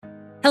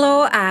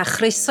Helo a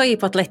chroeso i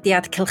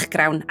bodlediad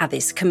Cylchgrawn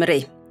Addysg Cymru.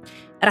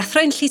 Yr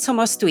athro'n Lly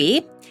Thomas dwi,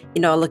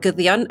 un o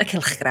lygyddion y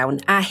Cylchgrawn,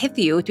 a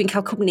heddiw dwi'n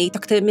cael cwmni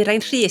Dr Mirain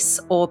Rhys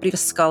o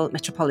Brifysgol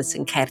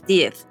Metropolitan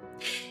Caerdydd.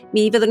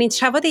 Mi fyddwn ni'n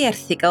trafod ei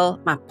erthigol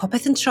Mae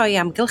popeth yn troi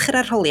amgylch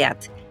yr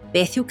arholiad,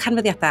 beth yw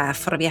canfyddiadau a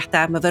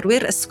phrofiadau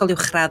myfyrwyr ysgol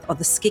uwchradd o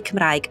ddysgu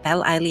Cymraeg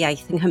fel ail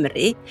iaith yng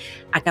Nghymru,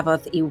 a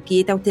gafodd i'w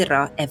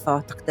gyd-awduro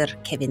efo Dr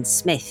Kevin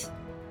Smith.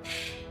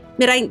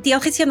 Mirain,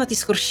 diolch i ti am ddod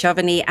i sgwrsio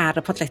fy ni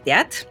ar y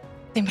podlediad.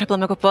 Dim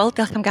problem o gwbl,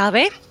 diolch am gael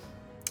fi.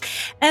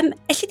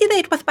 Elli di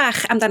ddeud rhywbeth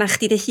bach amdana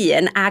chdi dy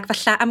hun ac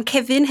falle am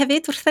Kevin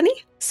hefyd wrthyn ni?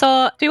 So,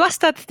 dwi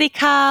wastad wedi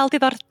cael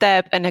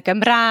diddordeb yn y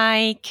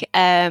Gymraeg,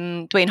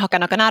 dwi'n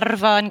hogan o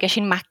Gaernarfon, ges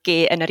i'n magu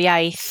yn yr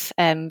iaith,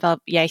 fel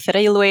iaith yr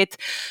aelwyd,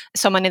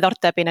 so mae'n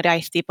diddordeb yn yr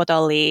iaith di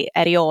bodoli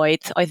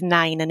erioed, oedd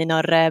nain yn un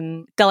o'r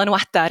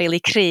dylanwadau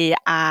rili cry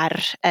ar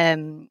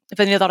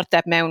fy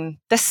diddordeb mewn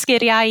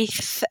dysgu'r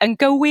iaith yn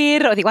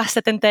gywir, oedd hi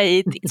wastad yn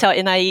deud,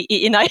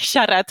 unai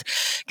siarad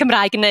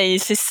Cymraeg neu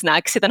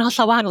Saesneg, sydd yn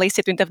hollol wahanol i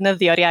sut dwi'n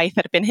defnyddio'r iaith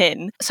erbyn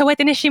hyn. So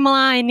wedyn nes i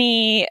mlaen i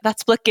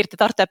ddatblygu'r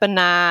diddordeb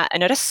yna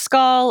yn yr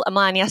ysgol,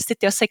 ymlaen i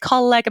astudio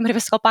seicoleg ym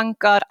Mhrifysgol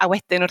Bangor, a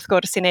wedyn wrth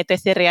gwrs i wneud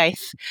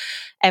doethuriaeth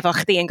efo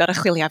chdi yn gorau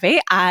chwilio fi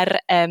ar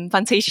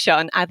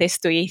fanteision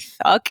addysg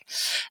dwyieithog.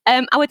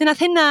 A wedyn nath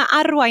hynna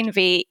arwain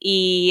fi i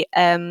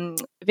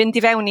fynd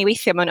i fewn i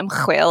weithio mewn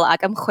ymchwil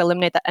ac ymchwil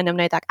yn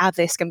ymwneud ag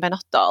addysg yn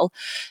benodol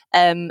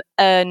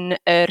yn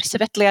yr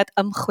sefydliad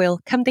ymchwil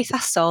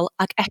cymdeithasol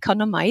ac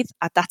economaidd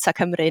a Data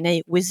Cymru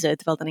neu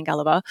Wizard fel da ni'n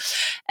galw fo,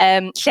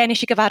 lle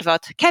nes i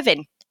gyfarfod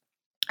Kevin.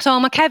 So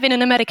mae Kevin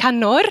yn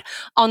Americanwr,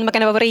 ond mae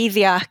gen fo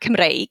wreiddiau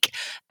Cymreig,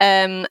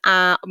 a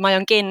mae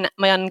o'n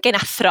gen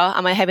athro,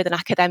 a mae hefyd yn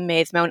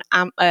academydd mewn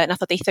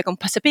nath o deithio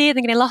gwmpas y byd,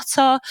 yn gwneud lot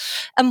o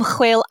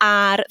ymchwil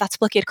ar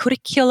ddatblygu'r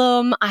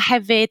cwricwlwm, a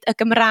hefyd y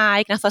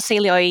Gymraeg, nath o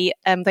seilio i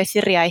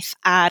ddoethuriaeth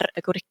ar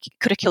y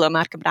cwricwlwm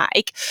a'r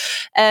Gymraeg.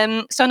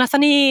 So nath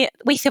ni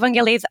weithio fo'n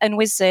gilydd yn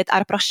Wizard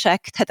ar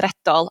brosiect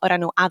hydredol o'r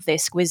enw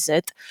Addysg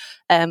Wizard,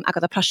 ac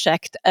oedd y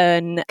prosiect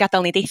yn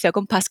gadael ni deithio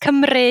gwmpas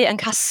Cymru,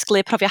 yn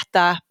casglu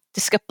profiadau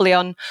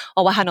disgyblion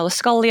o wahanol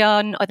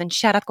ysgolion, oedd yn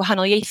siarad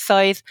gwahanol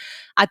ieithoedd,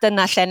 a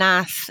dyna lle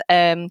nath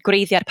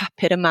gwreiddio'r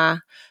papur yma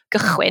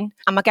gychwyn.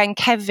 A mae gen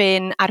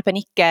Kevin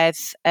arbenigedd,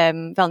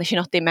 fel nes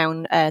i nodi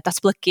mewn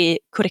datblygu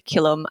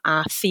cwricwlwm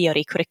a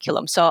theori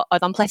cwricwlwm. So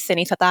oedd o'n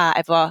plethu'n eitha da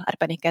efo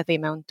arbenigedd fi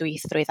mewn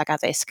dwyieithrwydd ag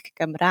addysg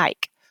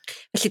Gymraeg.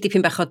 Felly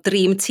dipyn bach o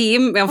dream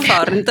team mewn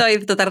ffordd yn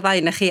doedd dod ar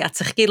ddau na chi at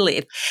eich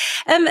gilydd.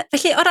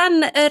 Felly o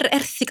ran yr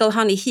erthigol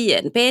hon ei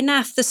hun, be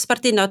nath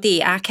ddysbarduno di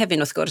a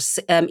Kevin wrth gwrs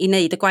i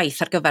wneud y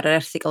gwaith ar gyfer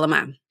yr erthigol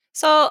yma?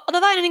 So, oedd y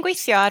ddau yn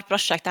gweithio ar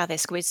brosiect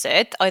addysg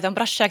Wizard, oedd o'n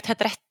brosiect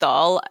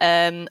hydredol,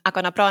 ac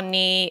o'na bron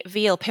i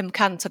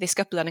 1,500 o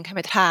ddisgyblion yn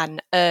cymryd rhan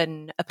yn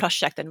y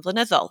prosiect yn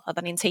flynyddol.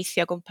 Oedden ni'n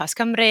teithio gwmpas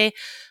Cymru,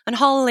 yn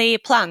holi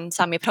plant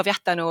am eu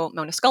profiadau nhw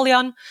mewn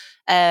ysgolion,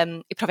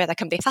 eu profiadau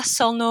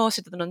cymdeithasol nhw,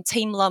 sut oedden nhw'n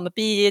teimlo am y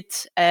byd,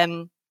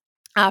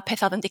 a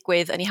pethau oedd yn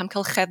digwydd yn eu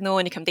hamgylchedd nhw,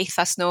 yn eu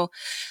cymdeithas nhw.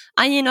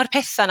 A un o'r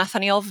pethau nath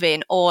ni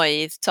ofyn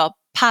oedd,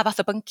 pa fath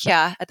o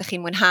bynciau ydych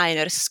chi'n mwynhau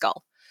yn yr ysgol?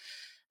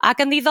 Ac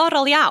yn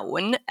ddiddorol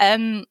iawn,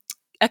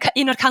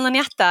 un o'r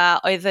canlyniadau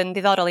oedd yn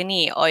ddiddorol i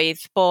ni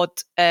oedd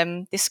bod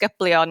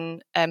disgyblion,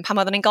 pan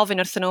oedden ni'n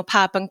gofyn wrthyn nhw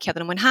pa bynciau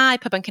oedden nhw'n mwynhau,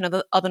 pa bynciau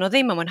oedden nhw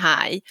ddim yn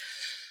mwynhau,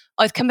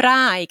 oedd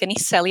Cymraeg yn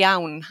isel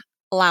iawn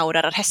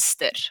lawr ar y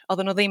rhestr.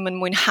 Oedden nhw ddim yn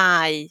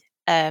mwynhau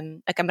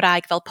y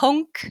Gymraeg fel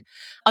pwnc.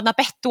 Oedd na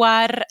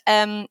 4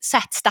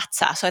 set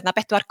data, so oedd na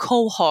 4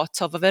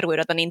 cohort o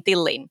fyfyrwyr oedden ni'n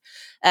dilyn.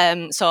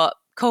 So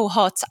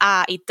cohort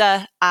A i D,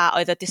 a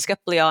oedd y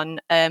disgyblion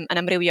yn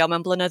amrywio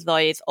mewn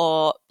blynyddoedd o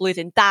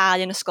blwyddyn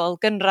 2 yn ysgol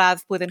gynradd,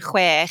 blwyddyn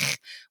 6,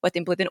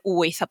 wedyn blwyddyn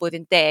 8 a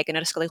blwyddyn 10 yn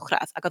yr ysgol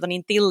uwchradd, ac oedden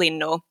ni'n dilyn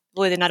nhw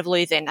flwyddyn ar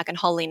flwyddyn ac yn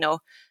holi nhw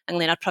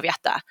ynglyn â'r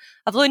profiadau.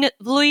 A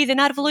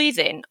flwyddyn ar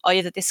flwyddyn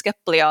oedd y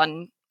disgyblion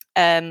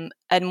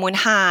yn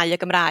mwynhau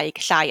y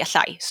Gymraeg llai a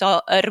llai. So,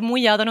 yr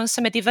mwyaf oedden nhw'n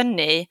symud i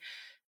fyny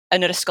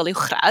yn yr ysgol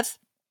uwchradd,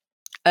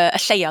 y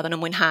lleia oedden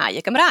nhw'n mwynhau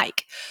y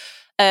Gymraeg.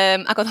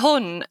 Ac oedd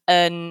hwn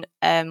yn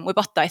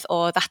wybodaeth o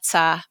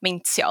ddata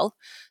meintiol.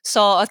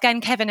 So, oedd gen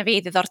Kevin a fi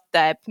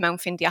ddiddordeb mewn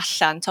ffindio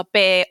allan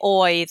be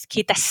oedd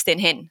cyd-destun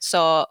hyn.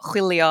 So,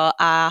 chwilio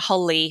a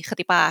holi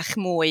chydig bach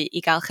mwy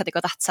i gael chydig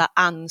o ddata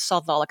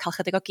ansoddol a cael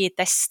chydig o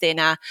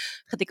gyd-destun a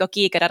chydig o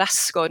gig ar yr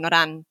asgwrn o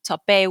ran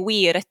be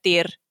wir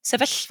ydy'r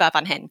sefyllfa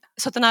fan hyn.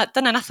 So,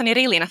 dyna nathon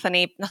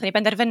ni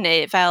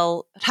benderfynu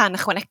fel rhan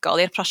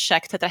ychwanegol i'r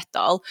prosiect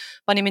hydredol,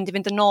 bod ni'n mynd i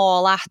fynd yn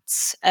ôl at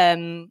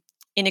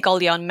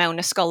unigolion mewn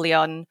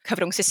ysgolion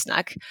cyfrwng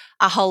Saesneg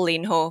a holi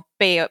nhw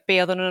be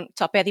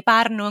oedd i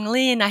barn nhw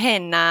ynglyn â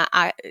hyn a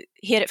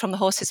hear it from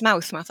the horse's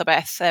mouth math o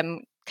beth,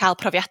 cael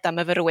profiadau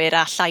myfyrwyr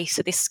a llais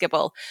y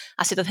disgybl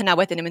a sut oedd hynna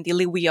wedyn yn mynd i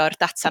liwio'r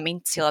data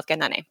meintiol oedd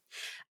gennym ni.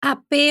 A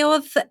be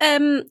oedd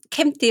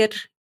cefndir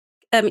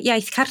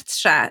iaith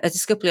cartra y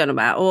disgyblion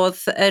yma, oedd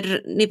yr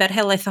nifer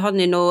helaeth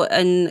ohonyn nhw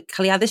yn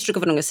cael ei addysg drwy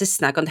gyfrwng y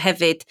Saesneg, ond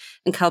hefyd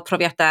yn cael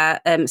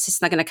profiadau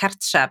Saesneg yn y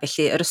cartra,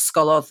 felly yr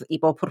ysgol oedd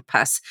i bob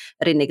pwrpas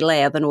yr unig le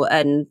oedden nhw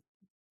yn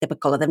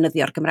debygol o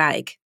ddefnyddio'r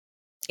Gymraeg?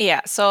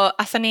 So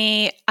athon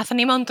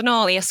ni mond yn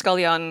ôl i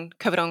ysgolion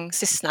cyfrwng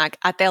Saesneg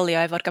a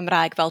delio efo'r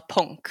Gymraeg fel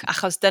pwnc,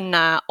 achos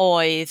dyna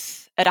oedd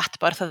yr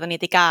adborth oedden ni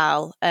wedi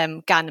gael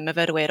gan y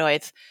myfyrwyr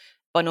oedd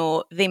bod nhw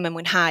ddim yn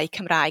mwynhau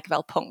Cymraeg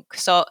fel pwnc.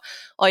 So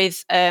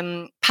oedd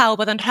pawb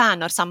oedd yn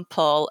rhan o'r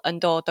sampl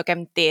yn dod o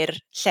gefndir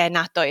lle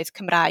nad oedd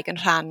Cymraeg yn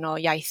rhan o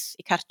iaith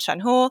i cartra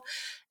nhw,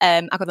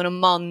 ac oedden nhw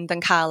mond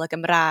yn cael y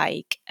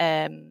Gymraeg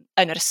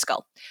yn yr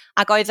ysgol.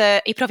 Ac oedd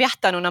eu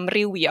profiadau nhw'n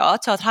amrywio,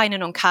 oedd rhain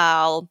nhw'n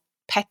cael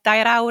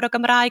 4 awr o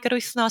Gymraeg yr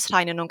wythnos,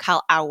 rhain nhw'n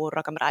cael awr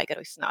o Gymraeg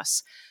yr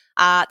wythnos.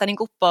 A da ni'n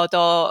gwybod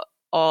o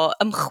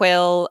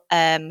ymchwil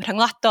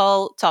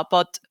rhyngwladol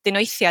bod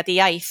dinoethiad i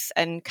iaith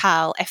yn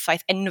cael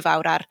effaith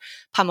enfawr ar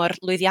pa mor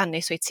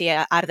lwyddiannus wyt ti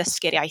ar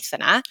ddysgu'r iaith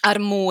yna. A'r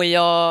mwy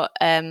o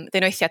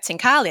dinoethiad sy'n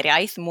cael i'r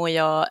iaith, mwy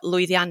o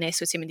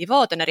lwyddiannus wyt ti'n mynd i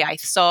fod yn yr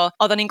iaith. So,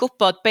 oeddwn ni'n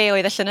gwybod be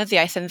oedd y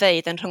llenyddiaeth yn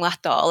ddeud yn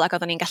rhyngwladol, ac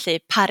oeddwn ni'n gallu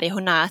paru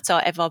hwnna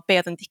efo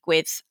be oedd yn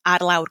digwydd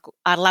ar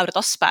lawr y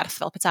dosbarth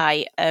fel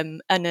petai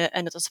yn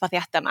y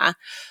dosbarthiadau yma.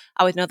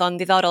 A wedyn oedd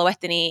o'n ddiddorol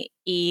wedyn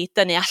i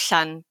dynnu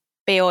allan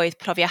be oedd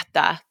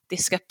profiadau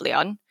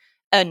disgyblion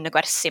yn y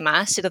gwersi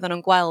yma, sydd oedden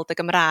nhw'n gweld y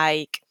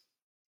Gymraeg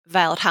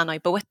fel rhan o'i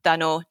bywydau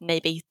nhw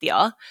neu beidio,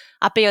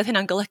 a be oedd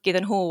hynna'n golygu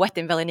iddyn nhw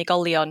wedyn fel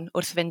unigolion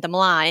wrth fynd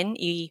ymlaen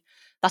i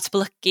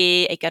ddatblygu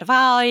ei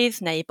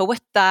gyrfaoedd neu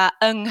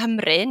bywydau yng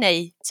Nghymru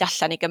neu tu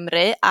allan i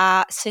Gymru, a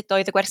sut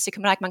oedd y gwersi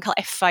Cymraeg ma'n cael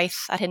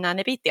effaith ar hynna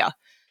neu beidio.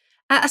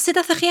 A sut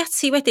ddechrau chi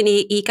ati wedyn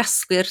i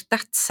gasglu'r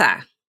data?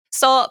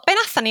 So, be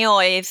nathon ni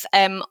oedd,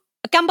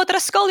 gan bod yr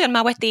ysgolion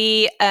yma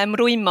wedi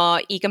rwymo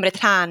i gymryd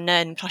rhan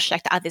yn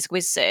prosiect addysg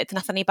wizard,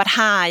 nathon ni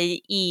barhau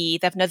i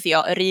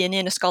ddefnyddio yr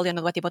un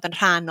ysgolion oedd wedi bod yn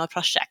rhan o'r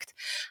prosiect.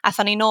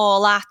 Athon ni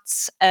nôl at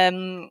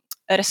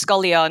yr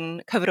ysgolion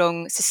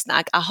cyfrwng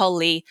Saesneg a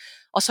holi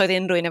os oedd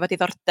unrhyw un efo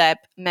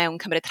diddordeb mewn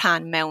cymryd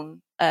rhan mewn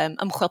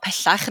ymchwil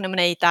pellach yn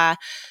ymwneud â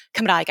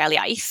Cymraeg ail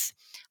iaith.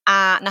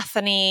 A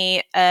nathon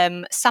ni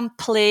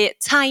samplu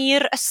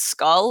 2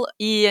 ysgol,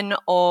 1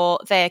 o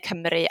dde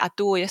Cymru a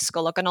 2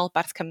 ysgol o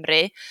ganolbarth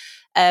Cymru,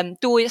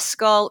 2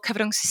 ysgol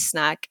cyfrwng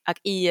Saesneg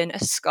ac 1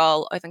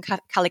 ysgol oedd yn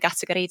cael ei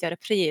gategoreiddio ar y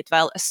pryd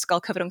fel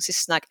ysgol cyfrwng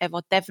Saesneg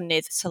efo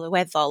defnydd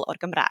sylweddol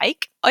o'r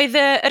Gymraeg. Oedd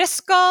yr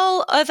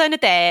ysgol oedd yn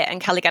y de yn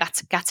cael ei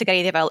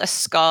gategoreiddio fel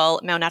ysgol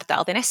mewn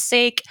ardal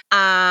ddinesig,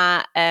 a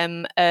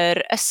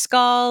yr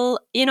ysgol,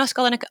 un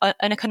ysgol yn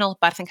y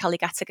canolbarth yn cael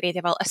ei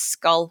gategoreiddio fel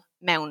ysgol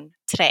mewn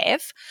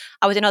tref,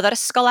 a wedyn oedd yr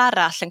ysgol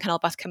arall yn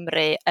canolbarth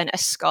Cymru yn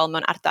ysgol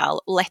mewn ardal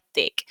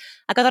wledig.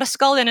 Ac oedd yr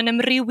ysgolion yn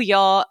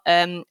ymrywio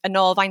yn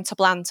ôl faint o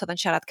blant oedd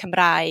yn siarad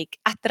Cymraeg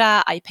adra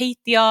a'i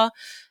peidio,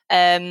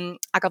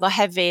 ac oedd nhw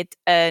hefyd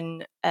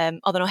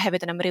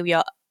yn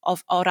ymrywio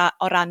o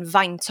ran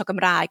faint o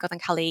Gymraeg oedd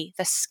yn cael ei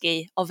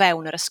ddysgu o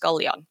fewn yr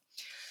ysgolion.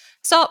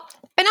 So,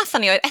 be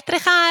nathon ni oedd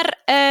edrych ar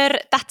yr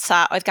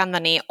data oedd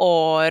ganddon ni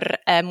o'r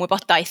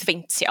wybodaeth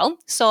feintiol.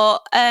 So,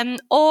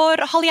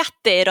 o'r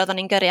holiadur oedden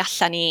ni'n gyrru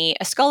allan i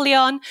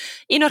ysgolion,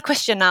 un o'r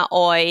cwestiynau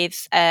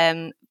oedd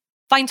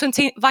faint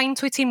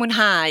wyt ti'n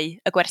mwynhau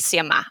y gwersi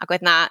yma? Ac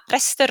oedd na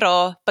restr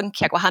o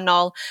bynciau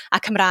gwahanol a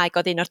Cymraeg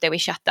oedd un o'r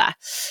dewisiadau.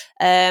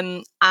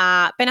 A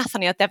be nathon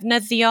ni oedd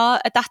defnyddio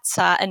y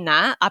data yna,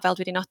 a fel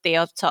dwi wedi nodi,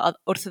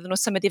 wrth iddyn nhw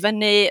symud i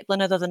fyny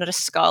blynyddoedd yn yr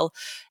ysgol,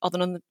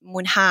 oedden nhw'n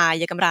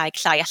mwynhau y Gymraeg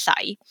llai a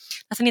llai.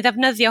 Nathon ni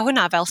defnyddio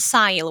hwnna fel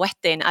sail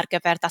wedyn ar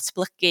gyfer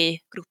datblygu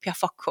grwpiau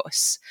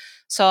ffocws.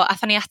 So,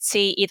 athon ni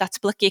ati i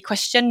ddatblygu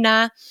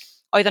cwestiynau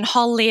oedd yn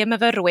holi y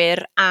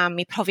myfyrwyr am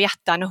eu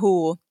profiadau nhw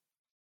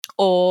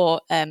o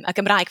y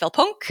Gymraeg fel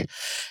pwnc.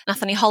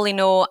 Nathon ni holi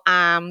nhw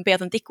am be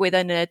oedd yn digwydd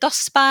yn y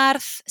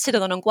dosbarth, sut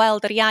oedden nhw'n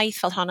gweld yr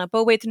iaith fel rhan o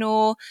bywyd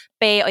nhw,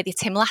 be oedd eu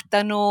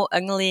teimladau nhw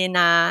ynglyn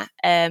â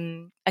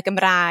y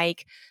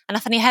Gymraeg. A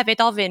nathon ni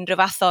hefyd ofyn rhyw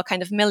fath o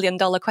kind of $1 million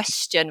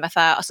question,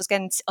 fatha os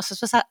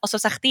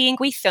oes chdi'n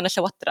gweithio yn y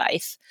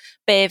llywodraeth,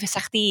 be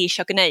fysa chdi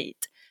eisiau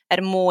gwneud?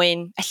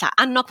 Mwyn ella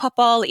annog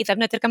pobl i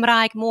ddefnyddio'r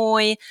Gymraeg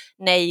mwy,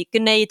 neu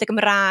gwneud y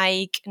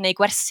Gymraeg, neu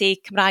gwersi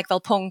Cymraeg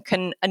fel pwnc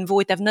yn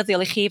fwy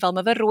defnyddiol i chi fel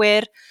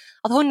myfyrwyr.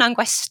 Oedd hwnna'n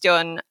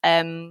gwestiwn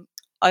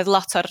oedd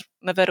lot o'r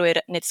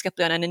myfyrwyr neu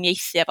disgyblion yn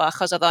uniaethu efo,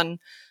 achos oedd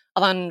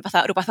o'n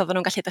fatha rhywbeth oedd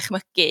nhw'n gallu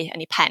dychmygu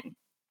yn ei pen.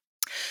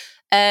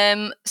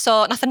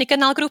 So, nathon ni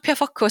gynnal grwpiau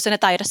ffocws yn y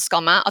 2 ysgol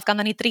yma, oedd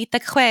ganddon ni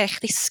 36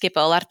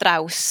 disgybl ar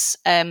draws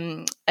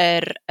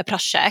y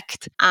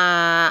prosiect,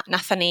 a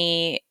nathon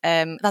ni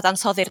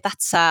ddadansoddi'r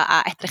data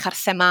a edrych ar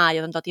themau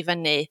oedd yn dod i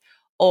fyny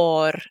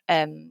o'r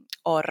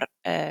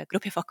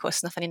grwpiau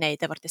ffocws nathon ni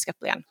wneud efo'r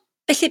disgyblion.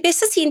 Felly,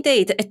 beth sydd ti'n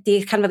deud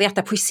ydy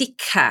canfyddiadau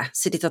pwysica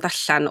sydd wedi dod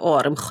allan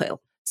o'r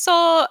ymchwil? So,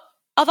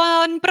 Oedd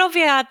o'n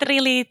brofiad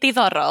rili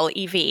diddorol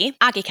i fi,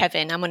 ag i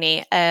Kevin am hwnni.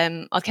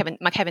 Mae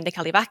Kevin wedi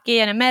cael ei fagu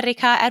yn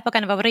America, bod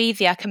gan efo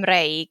wreiddiau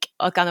Cymreig,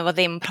 oedd gan efo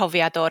ddim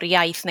profiad o'r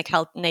iaith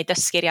neu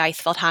dysgu'r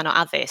iaith fel rhan o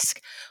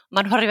addysg.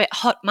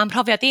 Mae'n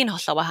profiad i'n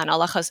hollol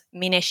wahanol, achos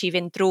mi nes i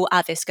fynd drwy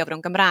addysg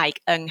gyfrwng Gymraeg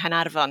yng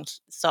Nghanarfon.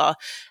 So,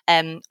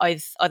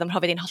 oedd yn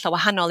profiad i'n hollol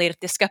wahanol i'r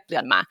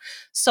disgyblion yma.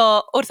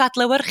 So, wrth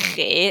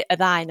adlewyrchu y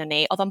ddau yn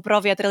ni, oedd o'n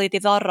brofiad rili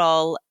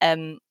diddorol,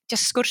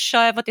 just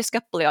sgwrsio efo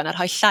disgyblion a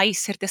rhoi llais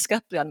i'r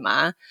disgyblion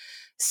yma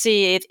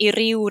sydd i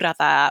ryw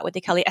radda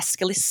wedi cael ei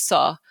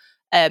esgeluso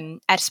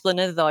ers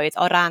blynyddoedd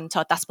o ran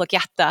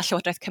datblygiadau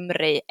Llywodraeth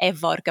Cymru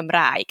efo'r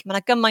Gymraeg. Mae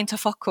yna gymaint o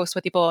ffocws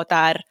wedi bod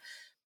ar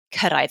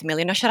cyrraedd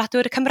miliwn o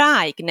siaradwyr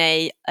Cymraeg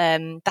neu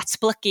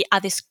datblygu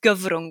addysg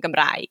gyfrwng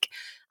Gymraeg.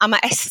 A mae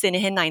estyn i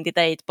hynna'n di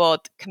dweud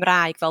bod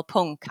Cymraeg fel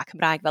pwnc a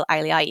Cymraeg fel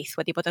ail iaith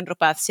wedi bod yn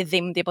rhywbeth sydd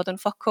ddim wedi bod yn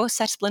ffocws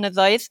ers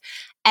blynyddoedd,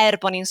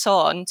 bod ni'n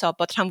sôn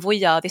bod rhan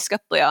fwyaf o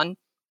ddisgyblion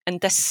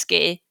yn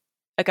dysgu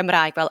y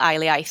Gymraeg fel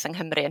ail iaith yng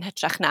Nghymru yn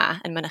hytrach na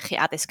yn mynychu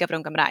addysg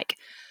gyfrwng Gymraeg.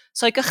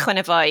 So i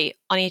gychwyn efo'i,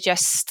 o'n i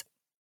just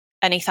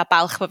yn eitha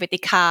balch bod fi wedi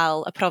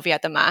cael y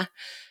profiad yma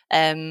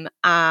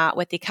a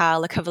wedi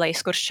cael y cyfle i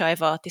sgwrsio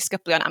efo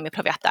disgyblion am eu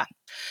profiadau.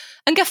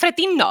 Yn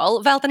gyffredinol,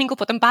 fel da ni'n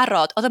gwybod yn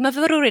barod, oedd y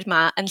myfyrwyr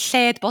yma yn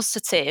lled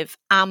bositif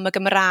am y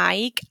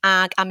Gymraeg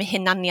ac am eu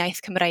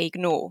hunaniaeth Cymreig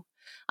nhw.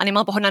 A ni'n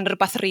meddwl bod hwnna'n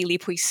rhywbeth rili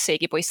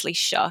pwysig i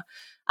bwysleisio,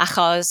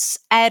 achos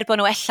bod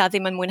nhw ella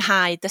ddim yn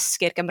mwynhau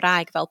dysgu'r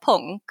Gymraeg fel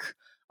pwnc,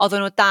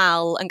 oedden nhw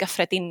dal yn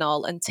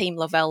gyffredinol yn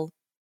teimlo fel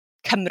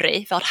Cymru,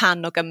 fel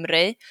rhan o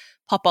Gymru,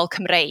 pobl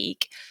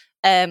Cymreig,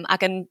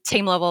 ac yn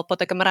teimlo fel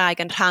bod y Gymraeg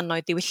yn rhan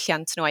o'i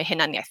diwylliant nhw a'i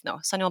hunaniaeth nhw.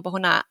 So ni'n meddwl bod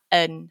hwnna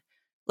yn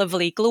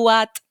lyflu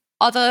glwad.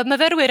 Oedd y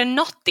myfyrwyr yn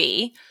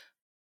nodi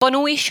bod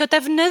nhw eisiau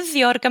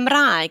defnyddio'r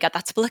Gymraeg a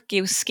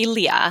datblygu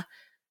sgiliau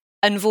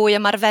yn fwy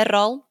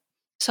ymarferol.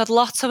 So oedd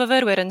lot o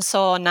myfyrwyr yn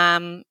sôn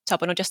am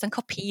bod nhw jyst yn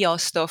copïo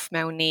stwff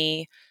mewn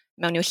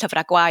i'w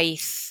llyfrau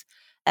gwaith,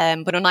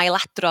 bod nhw'n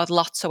ailadrodd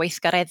lot o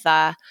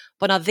weithgareddau,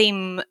 bod nhw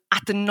ddim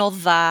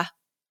adnoddau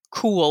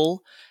cool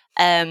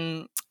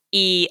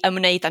i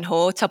ymwneud â nhw,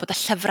 bod y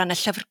llyfrau yn y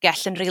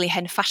llyfrgell yn rili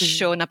hen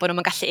ffasiwn a bod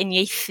nhw'n gallu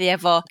uniaethu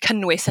efo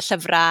cynnwys y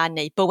llyfrau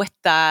neu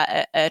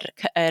bywydau yr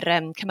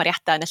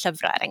cymeriadau yn y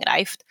llyfrau,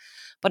 enghraifft.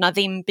 Bod nhw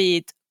ddim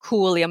byd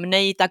cool i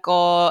ymwneud ag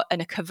o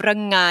yn y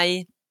cyfryngau,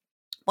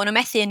 bod nhw'n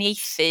methu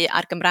uniaethu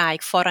ar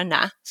Gymraeg ffordd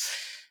yna.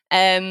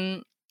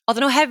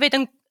 Oedden nhw hefyd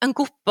yn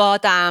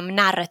gwybod am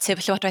narratif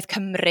Llywodraeth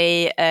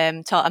Cymru,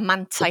 y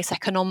mantais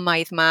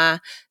economaidd yma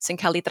sy'n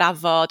cael ei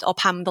drafod o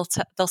pam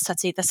ddylsa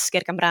ti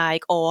ddysgu'r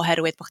Gymraeg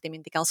oherwydd bod chdi'n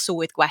mynd i gael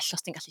swydd gwell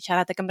os ti'n gallu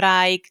siarad y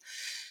Gymraeg.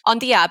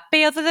 Ond ia,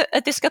 be oedd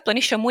y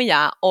disgyblion eisiau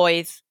mwyaf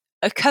oedd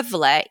y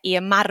cyfle i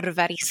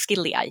ymarfer i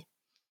sgiliau.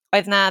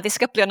 Oedd na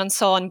ddisgyblion yn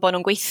sôn bod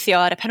nhw'n gweithio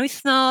ar y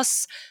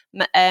penwythnos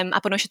a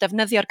bod nhw eisiau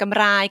defnyddio'r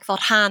Gymraeg fel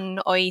rhan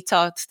o'i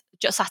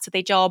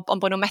Saturday job,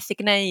 ond bod nhw'n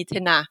methu gwneud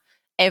hynna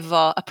efo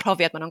y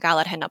profiad maen nhw'n gael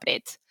ar hyn o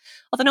bryd.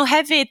 Oedden nhw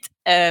hefyd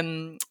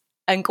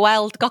yn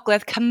gweld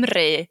Gogledd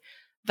Cymru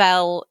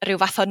fel rhyw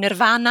fath o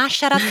nirvana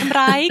siarad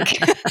Cymraeg.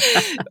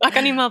 Ac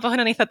o'n i'n meddwl bod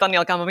hwnna'n eitha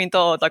doniol gan bod fi'n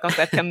dod o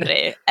Gogledd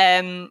Cymru.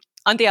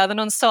 Ond ia,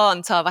 oedden nhw'n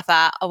sôn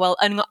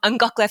yn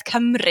Gogledd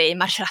Cymru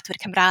mae'r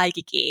siaradwyr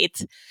Cymraeg i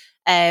gyd.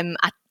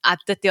 A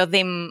dydy o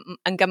ddim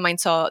yn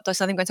gymaint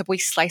does na ddim gymaint o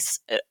bwyslais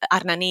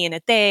arna ni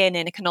yn y de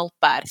neu yn y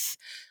canolbarth.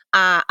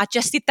 A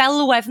jyst i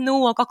delwedd nhw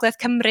o Gogledd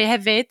Cymru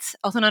hefyd,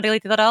 oedd hwnna'n rili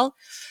diddorol.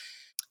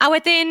 A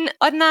wedyn,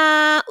 oedd na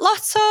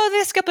lot o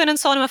ddisgyblion yn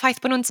sôn am y ffaith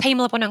bod nhw'n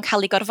teimlo bod nhw'n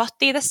cael ei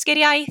gorfodi i ddysgu'r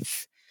iaith.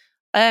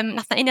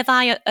 Nath na un o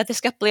ddau y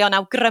ddisgyblion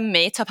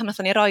awgrymu, pan nath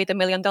ni roed y $1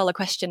 million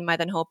question ma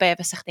iddyn nhw, be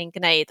fysa chdi'n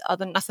gwneud,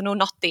 nath nhw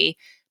nodi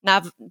na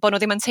bod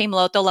nhw ddim yn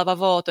teimlo dylaf o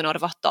fod yn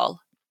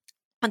orfodol.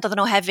 Ond oedden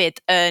nhw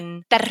hefyd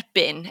yn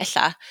derbyn,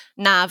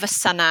 na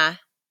fysa na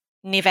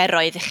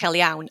niferoedd uchel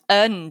iawn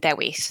yn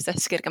dewis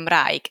ddysgu'r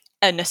Gymraeg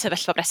yn y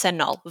sefyllfa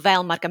bresennol,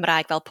 fel mae'r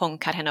Gymraeg fel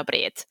pwnc ar hyn o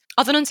bryd.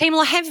 Oedden nhw'n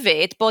teimlo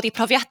hefyd bod eu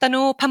profiadau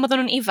nhw pan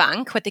oedden nhw'n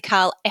ifanc wedi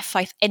cael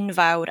effaith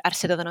enfawr ar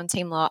sut oedden nhw'n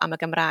teimlo am y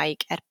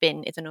Gymraeg erbyn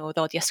iddyn nhw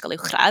ddod i ysgol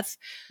uwchradd.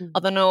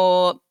 Oedden nhw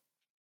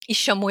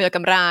isio mwy o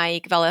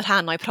Gymraeg fel y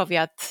rhan o'i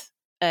profiad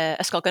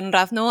ysgol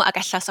gynradd nhw,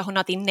 ac ella sa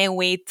hwnna di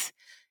newid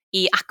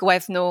i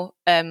agwedd nhw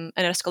yn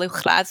yr ysgol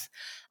uwchradd.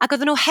 Ac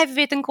oedden nhw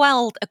hefyd yn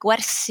gweld y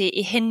gwersi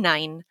i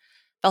hunain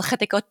fel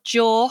chydig o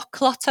joc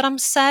lot o'r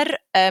amser.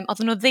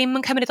 Oedden nhw ddim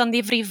yn cymryd o'n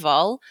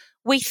ddifrifol.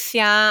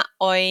 Weithiau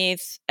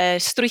oedd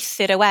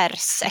strwythyr y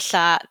wers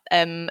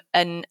yn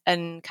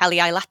cael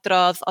ei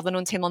ailadrodd, oedden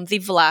nhw'n teimlo'n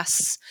ddiflas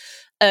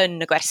yn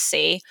y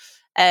gwersi.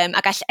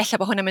 Ac ella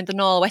bod hwnna'n mynd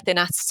yn ôl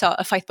wedyn at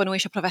y ffaith bod nhw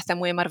eisiau profiadau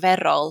mwy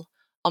ymarferol,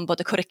 ond bod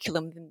y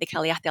cwricwlwm ddim wedi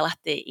cael ei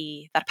adeiladu i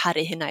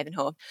ddarparu hynna iddyn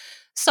nhw.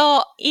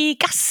 So, i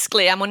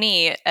gasglu am hwn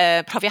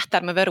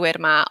profiadau'r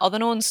myfyrwyr yma,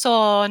 oedden nhw'n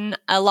sôn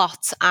a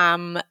lot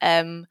am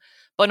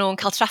bod nhw'n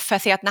cael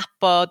trafferth i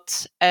adnabod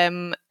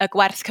y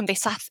gwerth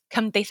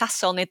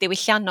cymdeithasol neu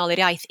diwylliannol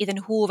i'r iaith iddyn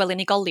nhw fel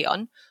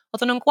unigolion.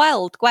 Oedden nhw'n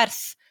gweld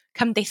gwerth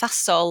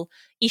cymdeithasol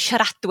i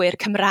siaradwyr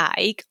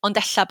Cymraeg, ond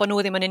ella bod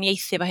nhw ddim yn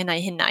uniaethu fo hynna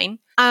i hunain.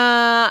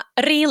 A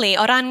really,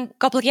 o ran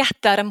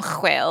goblygiadau'r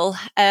ymchwil,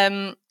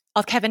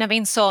 oedd Kevin a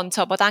fi'n sôn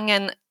bod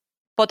angen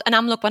bod yn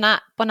amlwg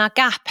bod na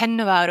gap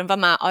enfawr yn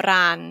fyma o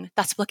ran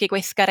datblygu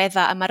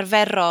gweithgareddau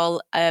ymarferol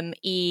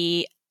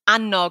i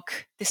annog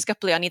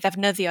disgyblion i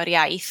ddefnyddio'r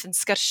iaith yn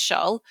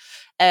sgyrsiol.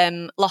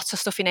 Lot o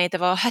stwff i wneud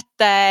efo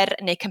hyder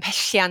neu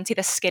cymhelliant i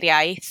ddysgu'r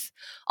iaith,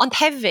 ond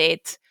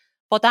hefyd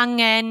bod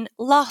angen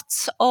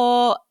lot o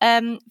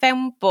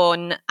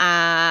fewnbwn a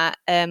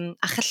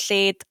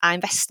chyllid a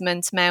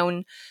investment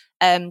mewn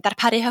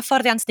darparu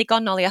hyfforddiant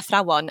digonol i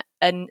athrawon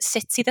yn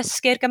sut i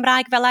ddysgu'r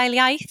Gymraeg fel ail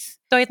iaith.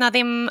 Doedd na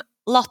ddim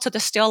lot o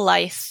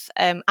dystiolaeth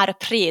ar y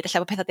pryd, ella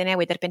bod pethau wedi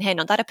newid erbyn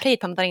hyn, ond ar y pryd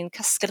pan oedden ni'n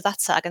casglu'r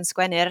data ac yn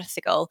sgwennu'r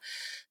erthygl,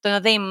 doedd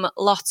na ddim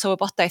lot o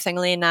wybodaeth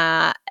ynglyn â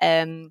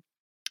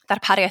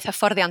darpariaeth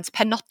hyfforddiant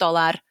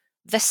penodol ar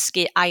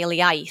ddysgu ail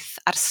iaith,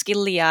 ar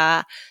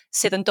sgiliau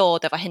sydd yn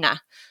dod efo hynna.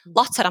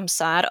 Lot o'r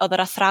amser oedd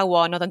yr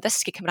athrawon oedd yn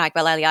dysgu Cymraeg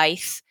fel ail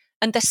iaith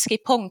yn dysgu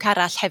pwnc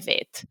arall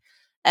hefyd.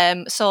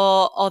 So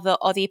oedd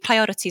eu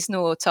priorities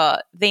nhw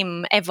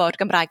ddim efo'r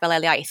Gymraeg fel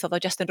ail iaith, oedd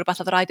o just yn rhywbeth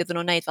oedd rhaid iddyn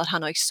nhw'n wneud fel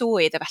rhan o'i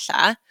swydd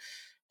efallai,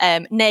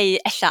 neu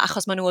ella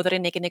achos maen nhw oedd yr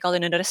unig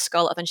unigolyn yn yr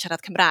ysgol oedd yn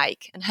siarad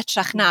Cymraeg, yn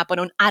hytrach na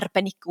bod nhw'n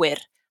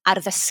arbenigwyr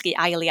ar ddysgu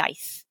ail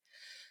iaith.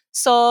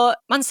 So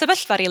mae'n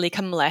sefyllfa rili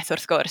cymhleth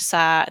wrth gwrs,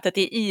 a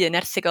dydy un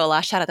erthygl a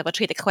siarad efo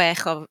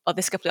 36 o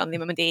ddisgyblion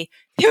ddim yn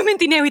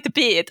mynd i newid y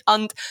byd,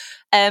 ond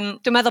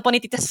dwi'n meddwl bod ni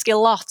wedi dysgu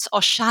lot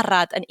o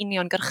siarad yn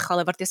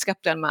uniongyrchol efo'r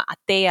disgyblion yma a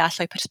deall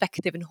o'i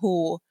persbectif nhw,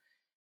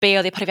 be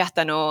oedd eu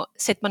profiadau nhw,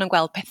 sut maen nhw'n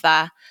gweld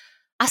pethau,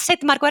 a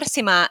sut mae'r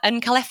gwersi yma yn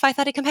cael effaith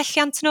ar eu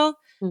cymhelliant nhw,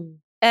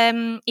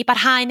 i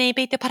barhau neu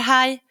beidio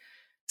parhau.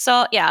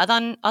 So oedd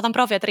o'n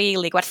brofiad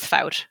rili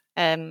gwerthfawr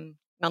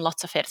mewn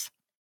lot o ffyrdd.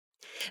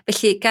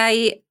 Felly, gai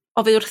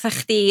ofyn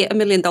wrthach chdi $1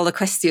 million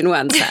cwestiwn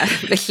wan, ta.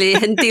 Felly,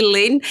 yn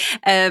dilyn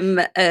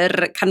yr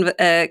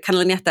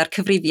canlyniadau'r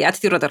cyfrifiad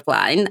diwrnod o'r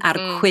blaen a'r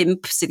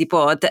cwymp sydd wedi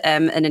bod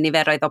yn y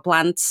niferoedd o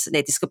blant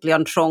neu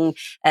disgyblion rhwng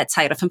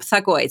 3 a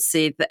 15 oed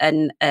sydd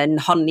yn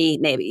honni,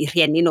 neu i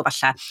rhieni nhw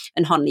falla,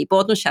 yn honni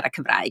bod nhw'n siarad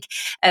Cymraeg.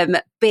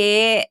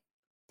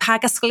 Pa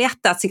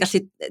gasgliadau ti'n gallu,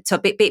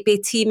 be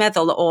ti'n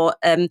meddwl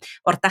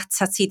o'r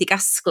data ti wedi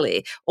gasglu,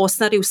 os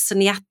na ryw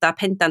syniadau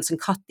pendant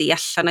yn codi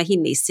allan o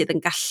hynny sydd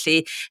yn gallu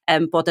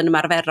bod yn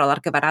ymarferol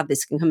ar gyfer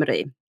addysg yng Nghymru?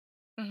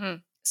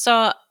 So,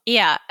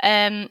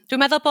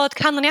 dwi'n meddwl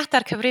bod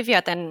canlyniadau'r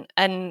cyfrifiad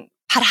yn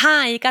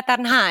parhau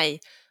gadarnhau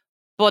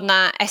bod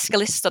na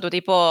esgylistod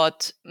wedi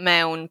bod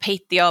mewn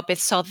peidio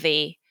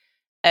buddsoddi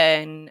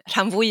yn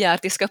rhan fwyaf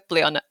o'r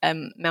disgyblion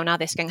mewn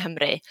addysg yng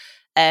Nghymru.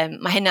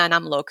 Mae hynna yn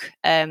amlwg.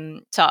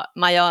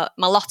 Mae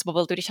lot o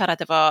bobl dwi wedi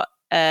siarad efo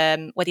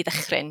wedi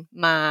dychryn.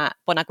 Mae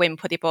bod na gwymp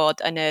wedi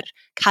bod yn yr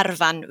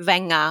carfan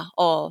fenga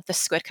o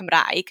ddysgwyr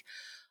Cymraeg.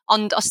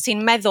 Ond os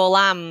ti'n meddwl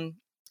am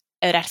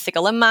yr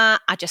erthygl yma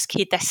a just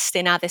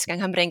cyd-destun addysg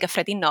yng Nghymru yn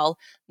gyffredinol,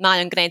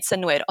 mae o'n gwneud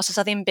synwyr. Os oes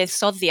ddim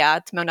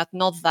buddsoddiad mewn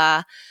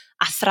adnoddau,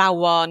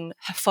 athrawon,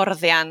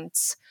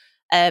 hyfforddiant,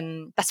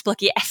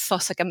 datblygu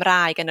ethos y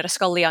Gymraeg yn yr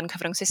ysgolion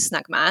cyfrwng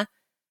Saesneg yma,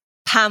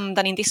 pam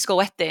da ni'n disgwyl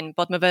wedyn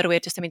bod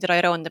myfyrwyr jyst yn mynd i roi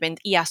rownd a mynd,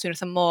 swn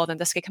wrth y modd yn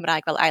dysgu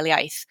Cymraeg fel ail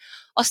iaith.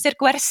 Os di'r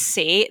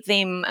gwersi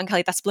ddim yn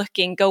cael ei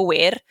datblygu'n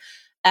gywir,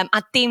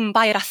 a dim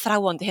bai'r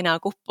athrawon di hynna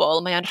o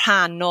gwbl, mae o'n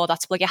rhan o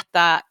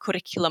datblygiadau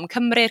cwricwlwm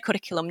Cymru,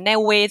 cwricwlwm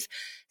newydd,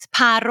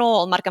 pa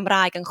rôl mae'r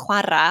Gymraeg yn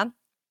chwarae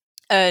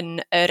yn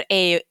yr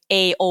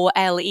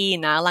AOLE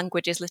na,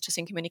 Languages,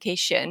 Literacy and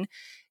Communication,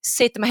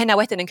 sut mae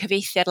hynna wedyn yn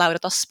cyfieithu ar lawr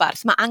y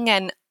dosbarth. Mae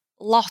angen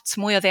lot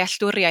mwy o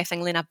ddealltwriaeth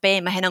ynglyn â be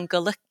mae hynna'n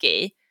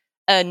golygu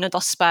yn y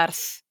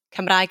dosbarth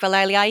Cymraeg fel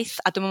ail iaith,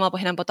 a dwi'n meddwl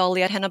bod hynna'n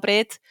bodoli ar hyn o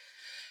bryd.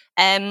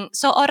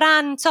 So o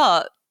ran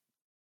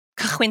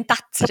cychwyn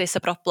datrys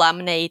y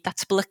broblem neu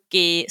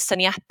datblygu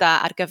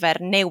syniadau ar gyfer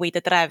newid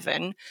y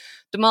drefn,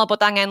 dwi'n meddwl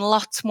bod angen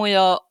lot mwy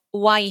o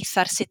waith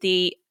ar sut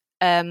i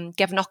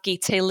gefnogi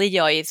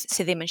teuluoedd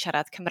sydd ddim yn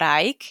siarad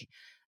Cymraeg,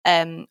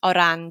 o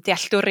ran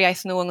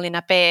dealltwriaeth nhw ynglyn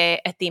â be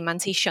ydy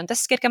manteision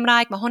dysgu'r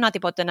Gymraeg. Mae hwnna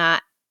wedi bod yna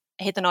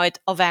hyd yn oed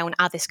o fewn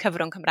addysg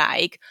cyfrwng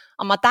Cymraeg,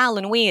 ond mae dal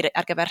yn wir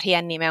ar gyfer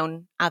rhieni mewn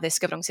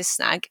addysg cyfrwng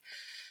Saesneg.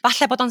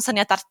 Falle bod o'n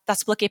syniad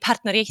datblygu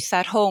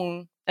partneriaethau rhwng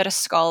yr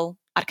ysgol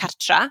a'r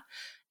cartra,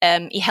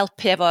 i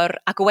helpu efo'r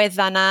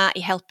agweddau yna,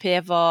 i helpu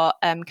efo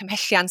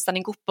cymhelliant. Da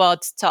ni'n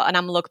gwybod yn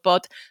amlwg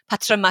bod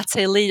patrymau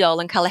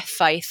teuluol yn cael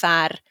effaith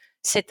ar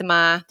sut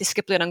mae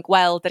disgyblion yn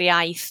gweld yr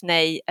iaith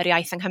neu yr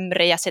iaith yng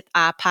Nghymru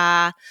a pa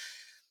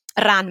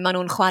ran maen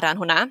nhw'n chwarae yn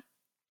hwnna.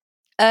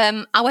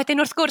 A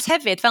wedyn wrth gwrs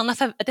hefyd, fel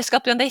nath y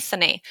disgyblion ddeitha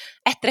ni,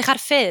 edrych ar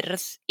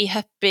ffyrdd i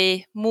hybu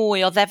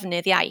mwy o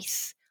ddefnydd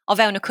iaith o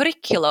fewn y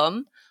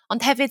cwricwlwm,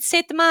 ond hefyd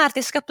sut mae'r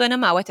disgyblion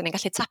yma wedyn yn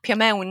gallu tapio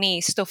mewn i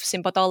stwff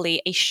sy'n bodoli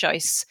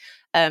eisoes,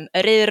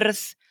 yr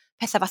urdd,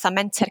 pethau fatha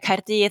menter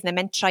Caerdydd neu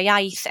mentra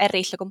iaith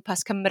eraill o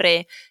gwmpas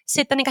Cymru,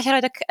 sut da ni'n gallu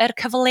rhoi yr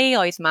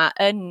cyfleoedd yma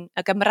yn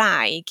y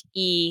Gymraeg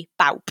i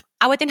bawb.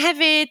 A wedyn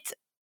hefyd,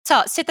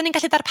 Sut ydyn ni'n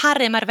gallu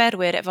darparu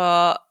myfyrwyr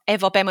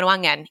efo be maen nhw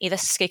angen i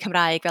ddysgu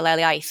Cymraeg fel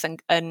iaith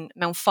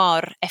mewn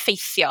ffordd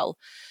effeithiol?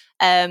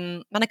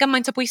 Mae yna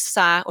gymaint o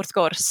bwysau, wrth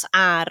gwrs,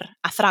 ar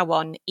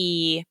athrawon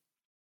i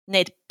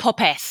wneud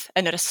popeth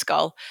yn yr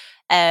ysgol.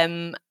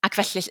 Ac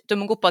felly,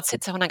 dwi'n yn gwybod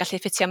sut hwnna'n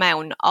gallu ffitio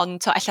mewn,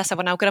 ond ella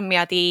sef o'n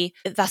awgrymiad i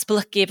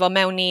ddatblygu fo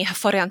mewn i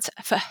hyfforddiant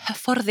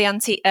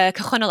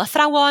cychwynnol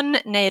athrawon,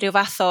 neu rhyw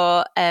fath o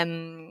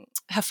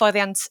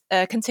hyfforddiant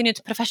continued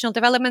professional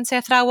development i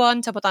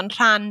athrawon, bod o'n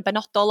rhan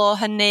benodol o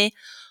hynny.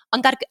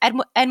 Ond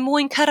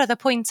mwyn cyrraedd y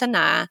pwynt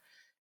yna,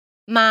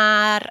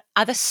 mae'r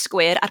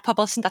addysgwyr a'r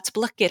pobl sy'n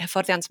datblygu'r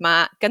hyfforddiant yma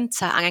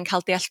gyntaf angen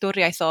cael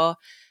dealltwriaeth o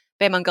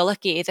be mae'n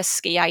golygu i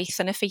ddysgu iaith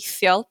yn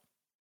effeithiol.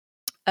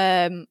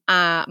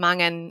 A mae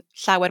angen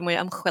llawer mwy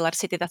o ymchwil ar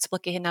sut i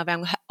ddatblygu hynna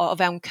o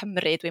fewn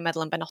Cymru, dwi'n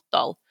meddwl yn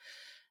benodol.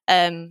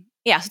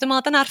 So dwi'n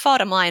meddwl dyna'r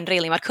ffordd ymlaen,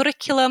 really. Mae'r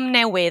cwricwlwm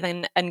newydd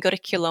yn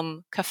gwricwlwm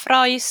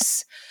cyffroes,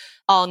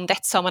 ond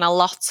eto mae yna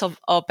lot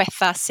o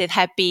bethau sydd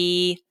heb i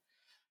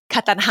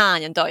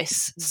cadarnhau yn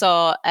does.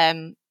 So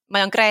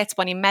mae o'n gret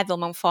bod ni'n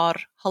meddwl mewn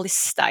ffordd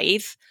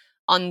holistaidd,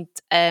 ond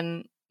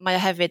mae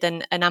o hefyd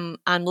yn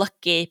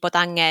amlygu bod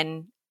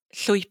angen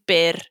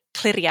llwybr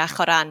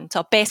cliriach o ran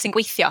be sy'n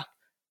gweithio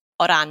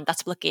o ran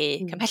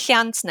datblygu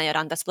cymhelliant, neu o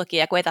ran datblygu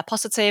agweddau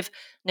positif,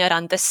 neu o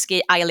ran dysgu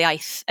ail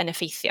iaith yn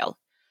effeithiol.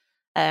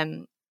 A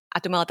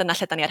dwi'n meddwl dyna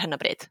lle da ni ar hyn o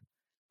bryd.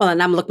 Wel,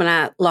 yn amlwg mae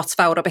yna lot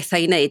fawr o bethau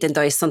i wneud yn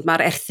does, ond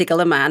mae'r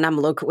erthygl yma yn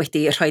amlwg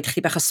wedi rhoi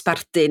chdi bach o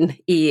sbardun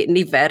i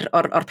nifer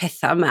o'r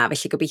pethau yma,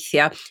 felly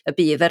gobeithio y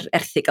bydd yr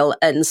erthygl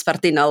yn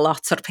sbarduno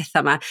lot o'r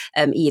pethau yma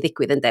i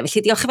ddigwydd ynde.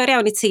 Felly diolch yn fawr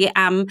iawn i ti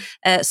am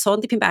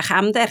sôn dipyn bach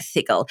am dy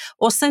erthygl.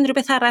 Oes yna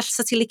unrhyw beth arall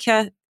sa ti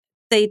licio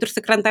deud wrth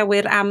y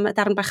gwrandawyr am y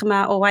darn bach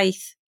yma o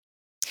waith?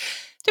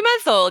 Dwi'n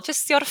meddwl,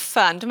 jyst i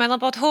orffan, dwi'n meddwl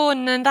bod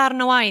hwn yn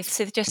darn o waith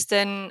sydd jyst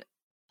yn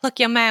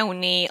plygio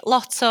mewn i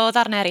lot o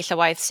ddarn eraill o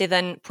waith sydd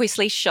yn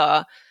pwysleisio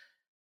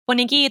bod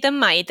ni gyd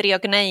yma i drio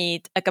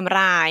gwneud y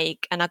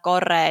Gymraeg yn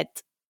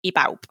agored i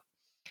bawb.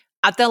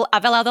 A fel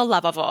a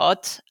ddyla fo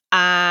fod,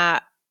 a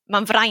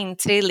mae'n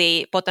fraint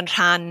really bod yn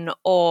rhan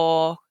o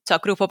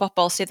grŵp o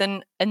bobl sydd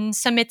yn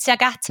symud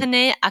tuag at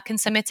hynny ac yn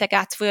symud tuag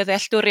at fwy o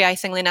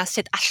ddealltwriaeth ynglyn â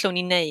sut allwn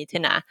ni wneud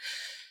hynna.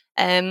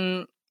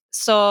 Dwi'n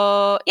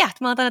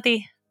meddwl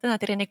dyna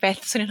di'r unig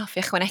beth swn i'n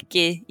hoffi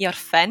ychwanegu i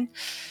orffen.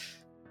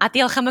 A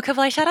diolch am y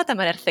cyfle i siarad am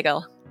yr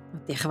erthygl.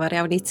 Diolch yn fawr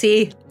iawn i ti.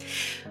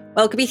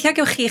 Wel, gobeithio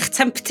gewch chi'ch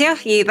temptio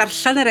i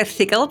ddarllen yr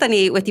erthygl da ni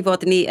wedi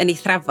bod yn ei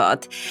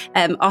thrafod.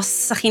 Os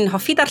ydych chi'n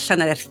hoffi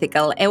darllen yr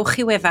erthygl, ewch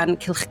i wefan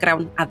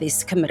Cylchgrawn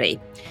Addysg Cymru.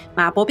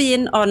 Mae bob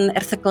un o'n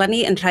erthyglau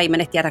ni yn rhai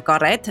mynediad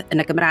agored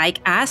yn y Gymraeg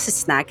a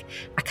Saesneg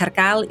ac ar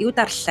gael i'w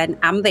darllen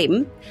am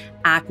ddim,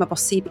 ac mae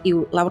bosib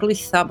i'w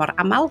lawrlwytho mor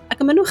aml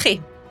ac ymynwch chi.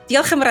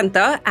 Diolch am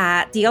wrando a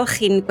diolch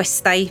i'n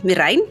gwestai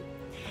Mirain.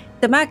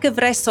 Dyma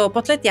gyfres o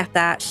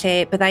bodlediadau lle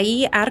bydda i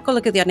a'r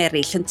golygyddion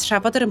eraill yn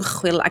trafod yr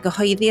ymchwil a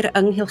gyhoeddir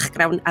yng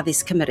Nghylchgrawn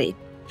Addysg Cymru.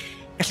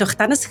 Gallwch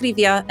dan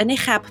ysgrifio yn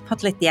eich app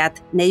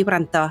podlediad neu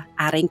wrando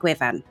ar ein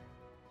gwefan.